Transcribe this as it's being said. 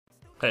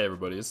Hey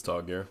everybody, it's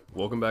Tog here.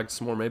 Welcome back to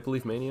some more Maple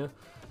Leaf Mania.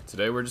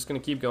 Today we're just going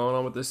to keep going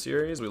on with this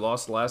series. We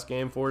lost the last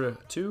game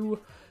 4-2,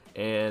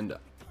 and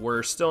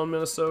we're still in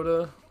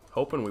Minnesota,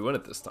 hoping we win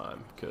it this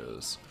time,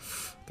 because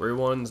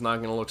 3-1 is not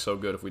going to look so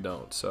good if we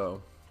don't.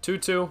 So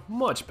 2-2,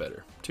 much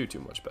better.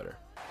 2-2, much better.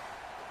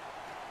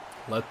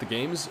 Let the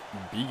games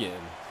begin.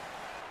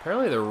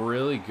 Apparently they're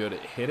really good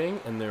at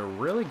hitting, and they're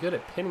really good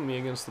at pinning me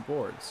against the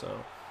board,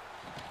 so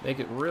make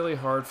it really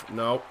hard for...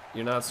 Nope,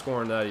 you're not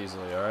scoring that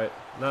easily, alright?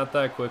 Not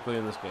that quickly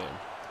in this game.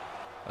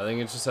 I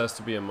think it just has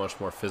to be a much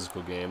more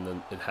physical game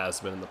than it has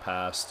been in the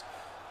past.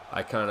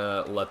 I kind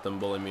of let them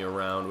bully me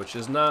around, which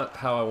is not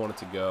how I want it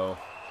to go.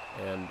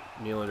 And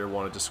Nylander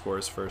wanted to score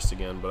his first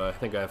again, but I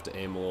think I have to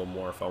aim a little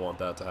more if I want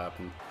that to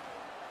happen.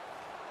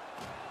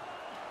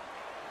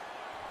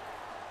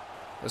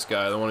 This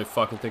guy, the one who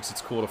fucking thinks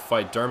it's cool to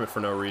fight Dermott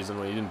for no reason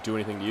when he didn't do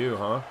anything to you,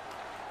 huh?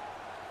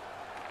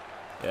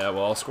 Yeah,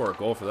 well, I'll score a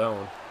goal for that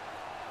one.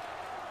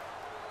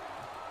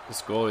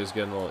 This goalie's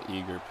getting a little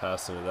eager,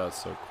 passing it out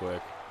so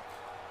quick.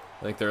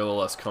 I think they're a little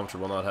less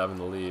comfortable not having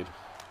the lead.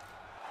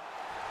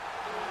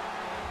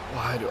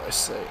 Why do I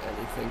say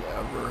anything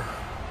ever?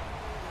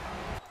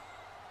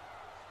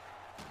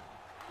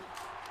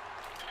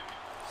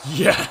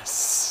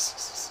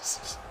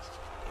 Yes!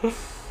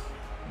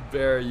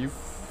 Bear, you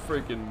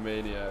freaking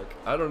maniac.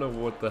 I don't know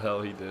what the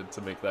hell he did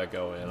to make that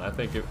go in. I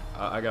think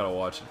I gotta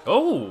watch it.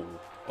 Oh!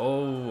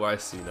 Oh, I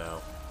see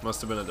now. Must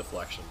have been a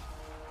deflection.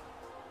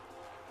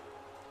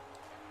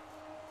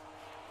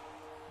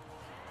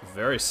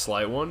 Very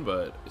slight one,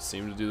 but it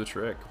seemed to do the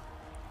trick.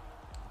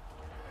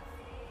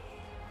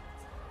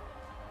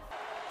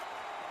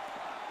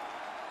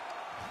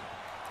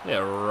 Yeah,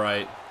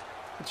 right.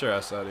 Get your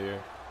ass out of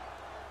here.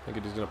 I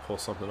think he's gonna pull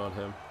something on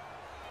him.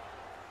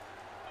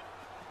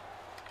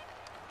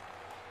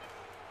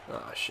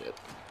 Ah, shit.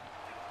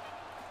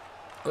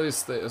 At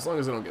least as long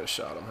as I don't get a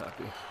shot, I'm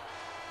happy.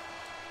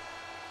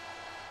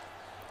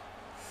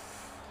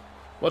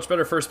 Much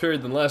better first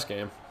period than last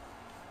game.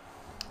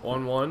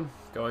 1-1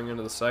 going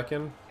into the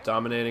second,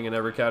 dominating in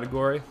every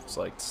category. It's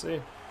like to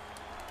see.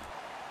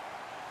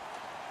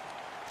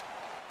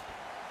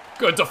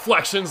 Good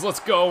deflections, let's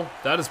go.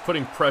 That is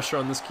putting pressure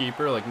on this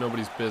keeper like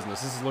nobody's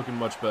business. This is looking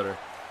much better.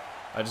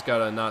 I just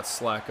gotta not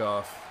slack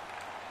off.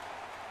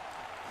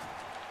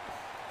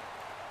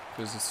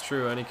 Because it's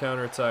true, any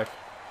counterattack.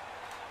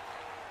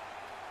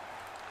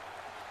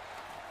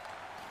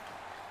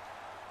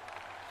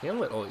 Can't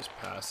let all these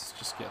passes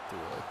just get through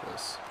like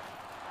this.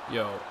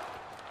 Yo,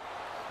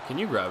 can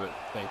you grab it?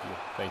 Thank you.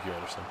 Thank you,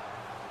 Anderson.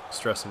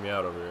 Stressing me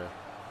out over here.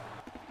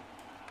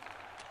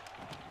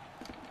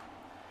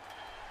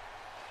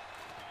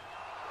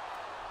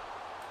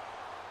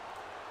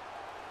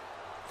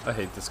 I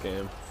hate this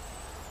game.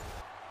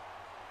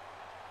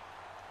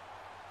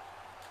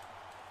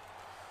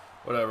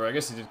 Whatever, I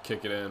guess he did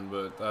kick it in,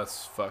 but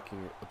that's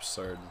fucking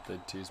absurd that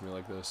they'd tease me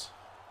like this.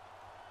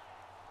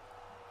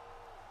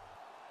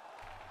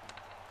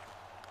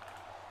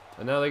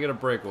 And now they get a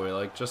breakaway,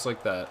 like just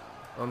like that.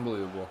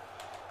 Unbelievable.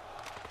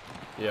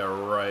 Yeah,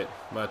 right.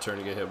 My turn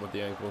to get hit with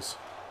the ankles.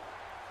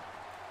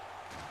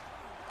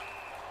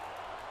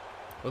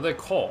 What do they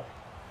call?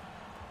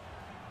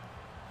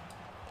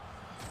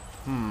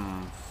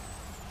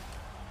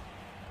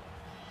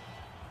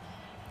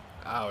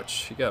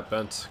 Ouch. He got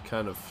bent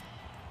kind of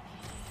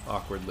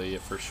awkwardly,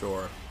 for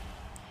sure.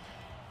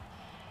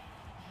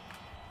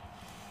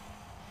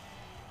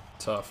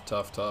 Tough,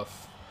 tough,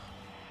 tough.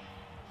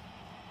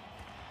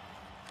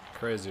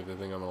 Crazy if they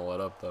think I'm gonna let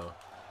up, though.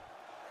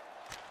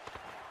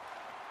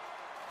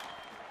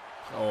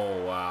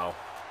 Oh, wow.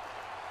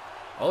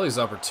 All these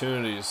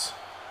opportunities.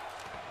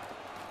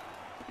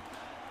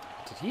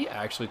 Did he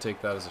actually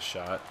take that as a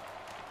shot?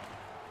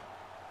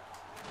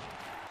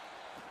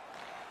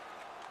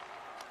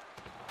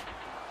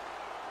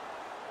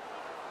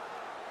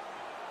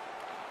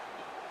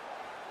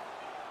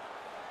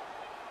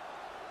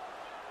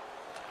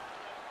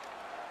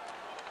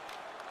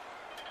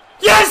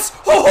 Yes!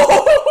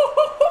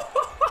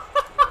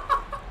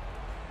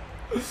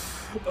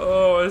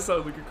 Oh, I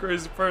sound like a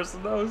crazy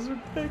person. That was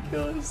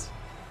ridiculous.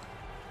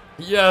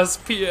 Yes,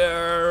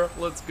 Pierre.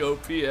 Let's go,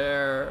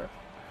 Pierre.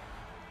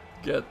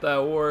 Get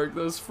that work.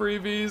 Those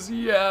freebies.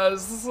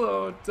 Yes.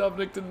 Oh,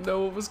 Dubnik didn't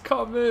know what was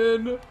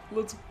coming.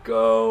 Let's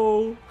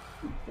go.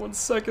 1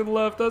 second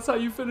left. That's how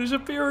you finish a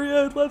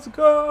period. Let's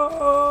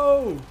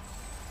go.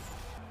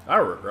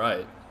 All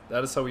right.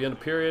 That is how we end a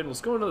period.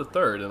 Let's go into the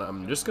third, and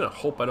I'm just going to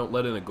hope I don't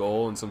let in a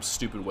goal in some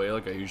stupid way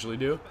like I usually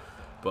do.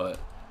 But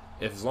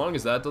as long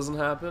as that doesn't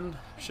happen,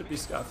 should be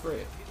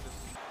scot-free.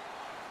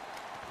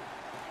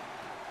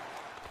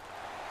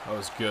 That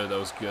was good, that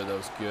was good, that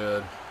was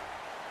good.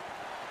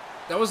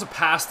 That was a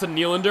pass to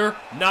Nylander,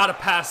 not a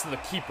pass to the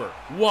keeper.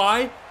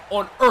 Why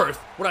on earth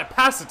would I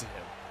pass it to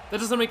him?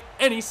 That doesn't make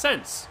any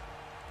sense.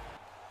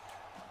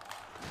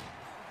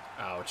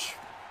 Ouch.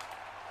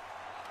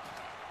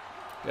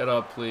 Get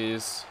up,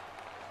 please.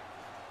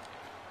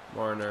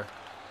 Marner.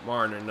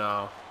 Marner,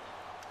 no.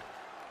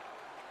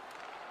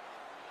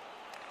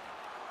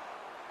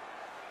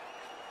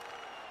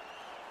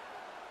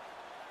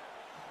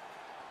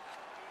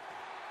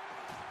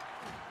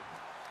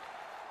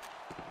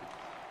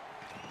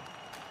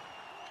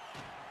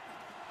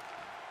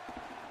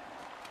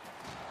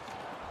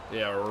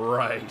 Yeah,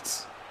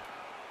 right.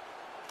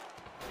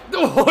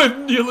 Oh,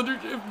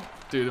 Nylander,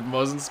 dude, if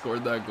Muzzin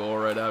scored that goal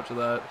right after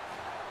that,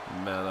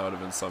 man, that would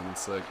have been something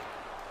sick.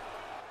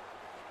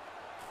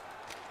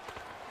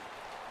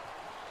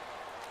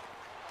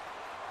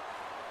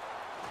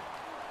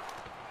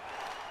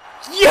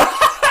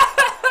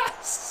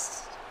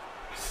 Yes!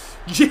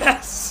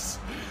 Yes!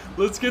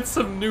 Let's get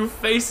some new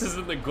faces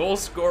in the goal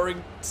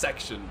scoring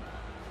section.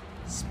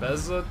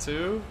 Spezza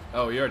too?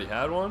 Oh, he already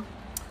had one?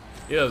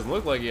 He doesn't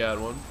look like he had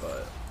one,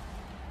 but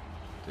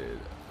dude,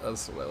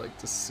 that's what I like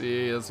to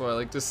see. That's what I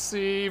like to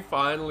see.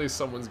 Finally,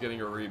 someone's getting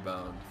a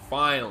rebound.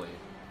 Finally.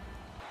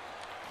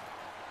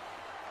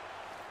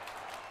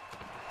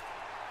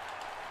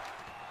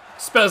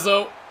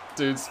 Spezzo!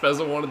 Dude,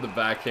 Spezzo wanted the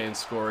backhand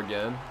score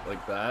again.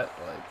 Like that.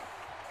 Like,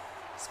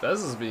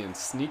 Spezzo's being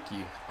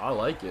sneaky. I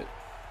like it.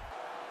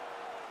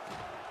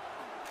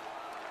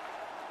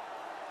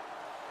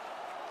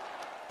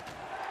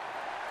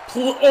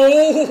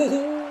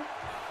 Oh!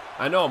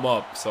 I know I'm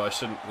up, so I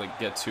shouldn't like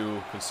get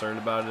too concerned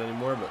about it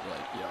anymore, but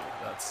like, yo,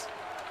 that's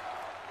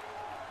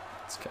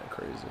kind of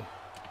crazy.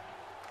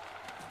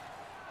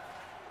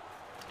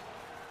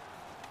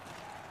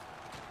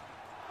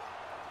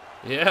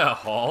 Yeah,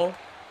 Hall.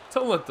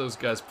 Don't let those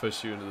guys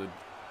push you into the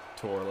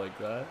tour like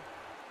that.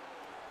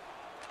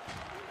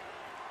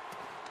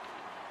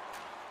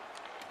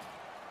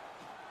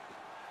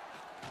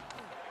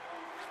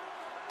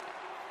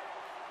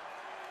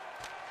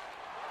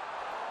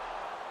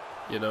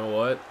 You know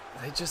what?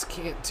 They just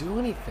can't do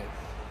anything.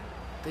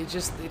 They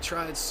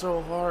tried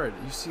so hard.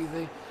 You see,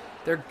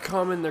 they're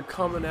coming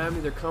at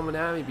me,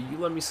 but you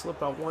let me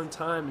slip out one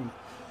time, and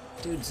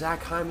dude,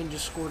 Zach Hyman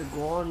just scored a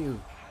goal on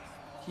you.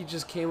 He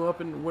just came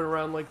up and went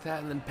around like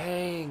that, and then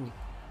bang,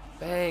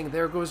 bang,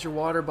 there goes your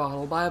water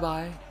bottle.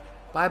 Bye-bye.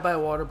 Bye-bye,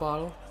 water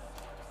bottle.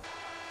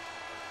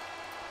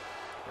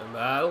 And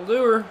that'll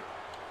do her.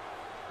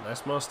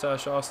 Nice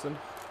mustache, Austin.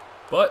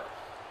 But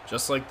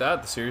just like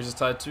that, the series is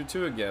tied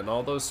 2-2 again.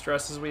 All those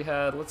stresses we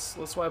had, let's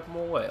wipe them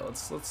away.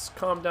 Let's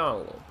calm down a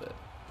little bit.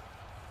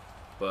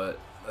 But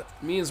that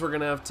means we're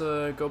gonna have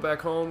to go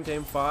back home,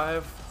 game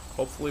 5.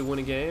 Hopefully win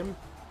a game.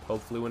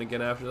 Hopefully win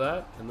again after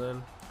that, and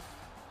then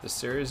this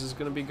series is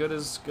gonna be good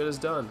as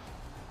done.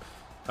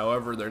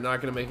 However, they're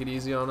not gonna make it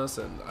easy on us,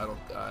 and I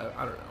don't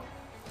know.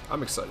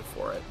 I'm excited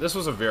for it. This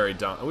was a very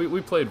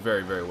we played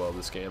very, very well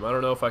this game. I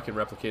don't know if I can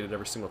replicate it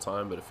every single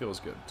time, but it feels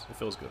good. It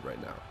feels good right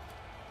now.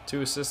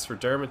 2 assists for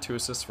Dermott, 2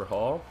 assists for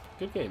Hall.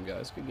 Good game,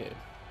 guys. Good game.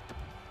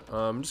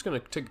 I'm just gonna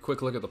take a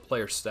quick look at the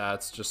player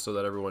stats, just so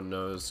that everyone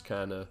knows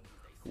kind of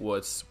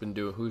who's been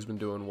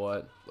doing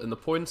what. In the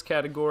points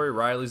category,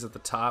 Riley's at the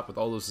top with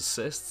all those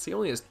assists. He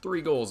only has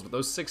 3 goals, but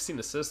those 16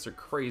 assists are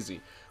crazy.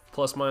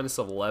 Plus minus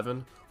of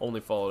 11, only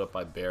followed up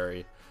by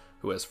Barry,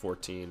 who has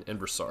 14, and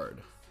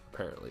Broussard,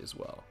 apparently, as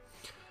well.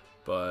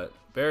 But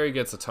Barry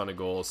gets a ton of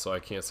goals, so I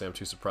can't say I'm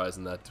too surprised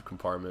in that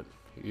compartment.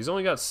 He's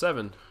only got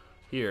 7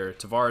 here.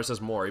 Tavares has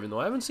more, even though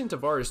I haven't seen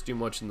Tavares do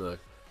much in the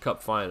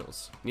Cup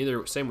Finals.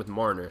 Same with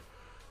Marner.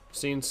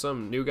 Seen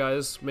some new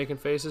guys making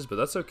faces, but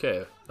that's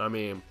okay. I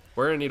mean,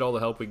 we're gonna need all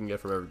the help we can get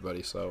from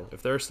everybody. So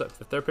if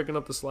they're picking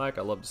up the slack,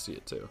 I love to see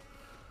it too.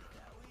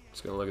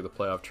 Just gonna look at the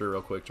playoff tree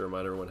real quick to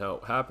remind everyone how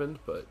it happened.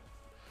 But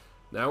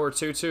now we're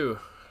 2-2,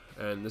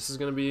 and it's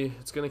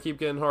gonna keep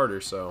getting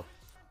harder. So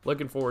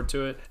looking forward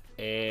to it,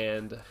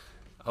 and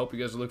I hope you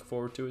guys are looking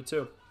forward to it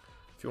too.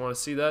 If you want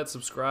to see that,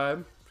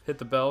 subscribe. Hit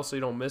the bell so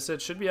you don't miss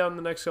it. Should be out in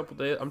the next couple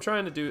days. I think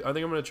I'm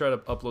going to try to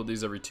upload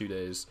these every 2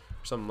 days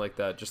or something like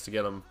that, just to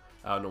get them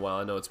out in a while.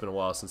 I know it's been a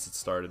while since it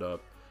started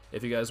up.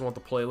 If you guys want the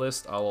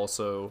playlist, I'll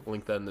also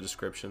link that in the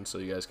description so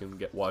you guys can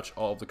watch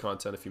all of the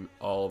content,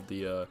 all of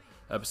the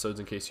episodes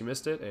in case you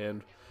missed it.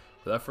 And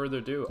without further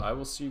ado, I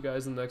will see you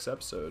guys in the next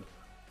episode.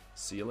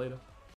 See you later.